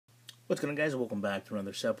What's going on, guys? Welcome back to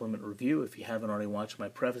another supplement review. If you haven't already watched my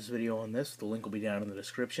preface video on this, the link will be down in the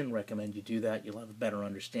description. Recommend you do that. You'll have a better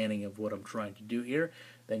understanding of what I'm trying to do here.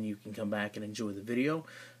 Then you can come back and enjoy the video.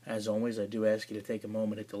 As always, I do ask you to take a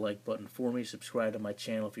moment, hit the like button for me, subscribe to my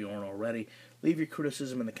channel if you aren't already, leave your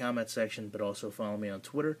criticism in the comment section, but also follow me on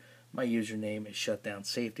Twitter. My username is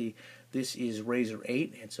ShutdownSafety. This is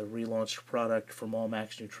Razor8. It's a relaunched product from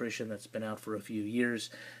Allmax Nutrition that's been out for a few years.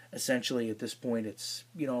 Essentially, at this point, it's,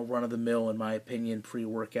 run-of-the-mill, in my opinion,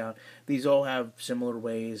 pre-workout. These all have similar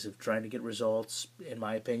ways of trying to get results, in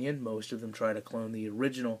my opinion. Most of them try to clone the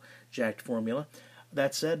original Jacked formula.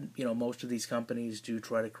 That said, most of these companies do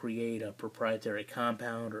try to create a proprietary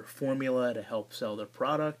compound or formula to help sell their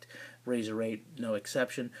product. Razor8, no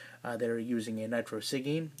exception. They're using a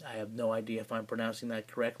nitrosigine. I have no idea if I'm pronouncing that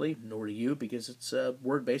correctly, nor do you, because it's a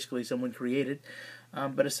word basically someone created.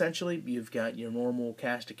 But essentially, you've got your normal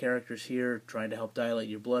cast of characters here trying to help dilate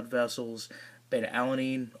your blood vessels,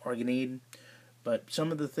 beta-alanine, arginine. But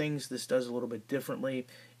some of the things this does a little bit differently.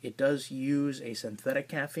 It does use a synthetic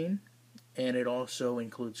caffeine, and it also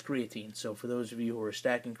includes creatine. So for those of you who are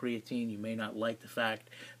stacking creatine, you may not like the fact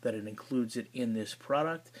that it includes it in this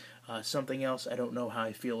product. Something else I don't know how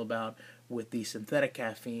I feel about with the synthetic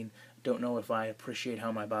caffeine. Don't know if I appreciate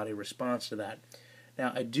how my body responds to that.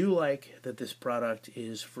 Now, I do like that this product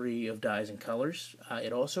is free of dyes and colors.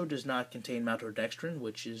 It also does not contain maltodextrin,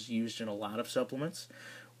 which is used in a lot of supplements.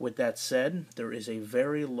 With that said, there is a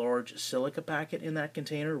very large silica packet in that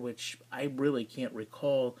container, which I really can't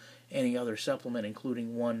recall any other supplement,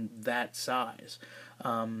 including one that size.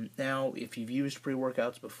 Now, if you've used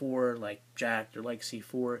pre-workouts before, like Jacked or like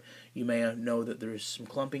C4, you may know that there's some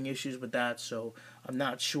clumping issues with that, so I'm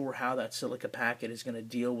not sure how that silica packet is going to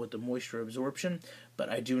deal with the moisture absorption, but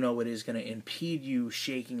I do know it is going to impede you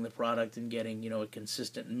shaking the product and getting, a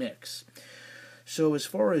consistent mix. So as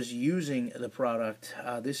far as using the product,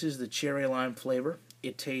 this is the cherry lime flavor.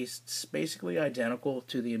 It tastes basically identical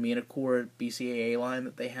to the Aminocor BCAA line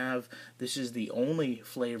that they have. This is the only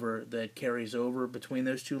flavor that carries over between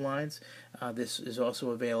those two lines. This is also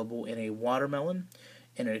available in a watermelon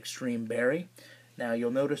and an extreme berry. Now,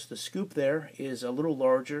 you'll notice the scoop there is a little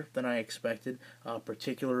larger than I expected,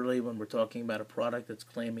 particularly when we're talking about a product that's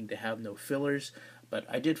claiming to have no fillers. But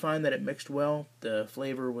I did find that it mixed well. The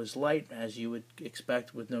flavor was light, as you would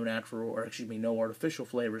expect with no artificial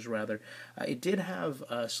flavors, rather. It did have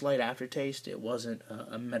a slight aftertaste. It wasn't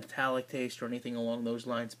a metallic taste or anything along those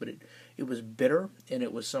lines, but it was bitter, and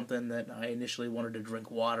it was something that I initially wanted to drink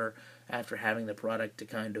water after having the product to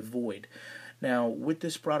kind of avoid. Now, with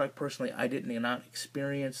this product, personally, I did not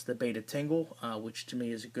experience the beta tingle, which to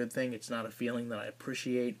me is a good thing. It's not a feeling that I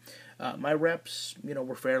appreciate. My reps,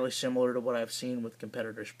 were fairly similar to what I've seen with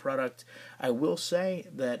competitors' product. I will say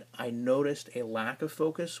that I noticed a lack of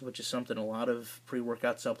focus, which is something a lot of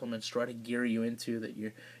pre-workout supplements try to gear you into, that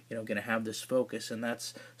you're going to have this focus, and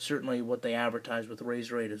that's certainly what they advertise with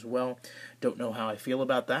Razor8 as well. Don't know how I feel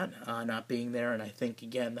about that, not being there, and I think,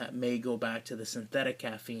 again, that may go back to the synthetic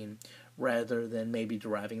caffeine rather than maybe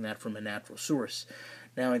deriving that from a natural source.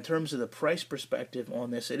 Now, in terms of the price perspective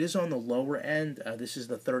on this, it is on the lower end. This is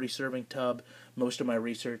the 30-serving tub. Most of my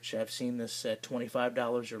research, I've seen this at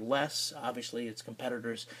 $25 or less. Obviously, its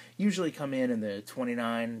competitors usually come in the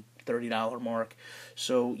 $29, $30 mark,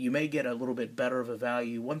 so you may get a little bit better of a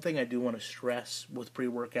value. One thing I do want to stress with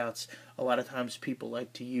pre-workouts, a lot of times people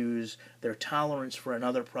like to use their tolerance for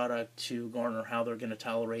another product to garner how they're going to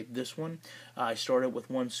tolerate this one. I started with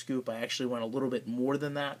one scoop. I actually went a little bit more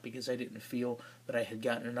than that because I didn't feel that I had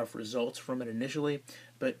gotten enough results from it initially,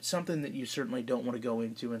 but something that you certainly don't want to go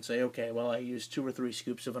into and say, okay, well, I used 2 or 3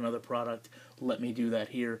 scoops of another product, let me do that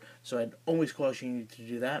here. So I'd always caution you to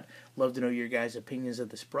do that. Love to know your guys' opinions of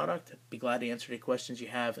this product. Be glad to answer any questions you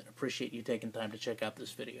have and appreciate you taking time to check out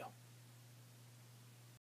this video.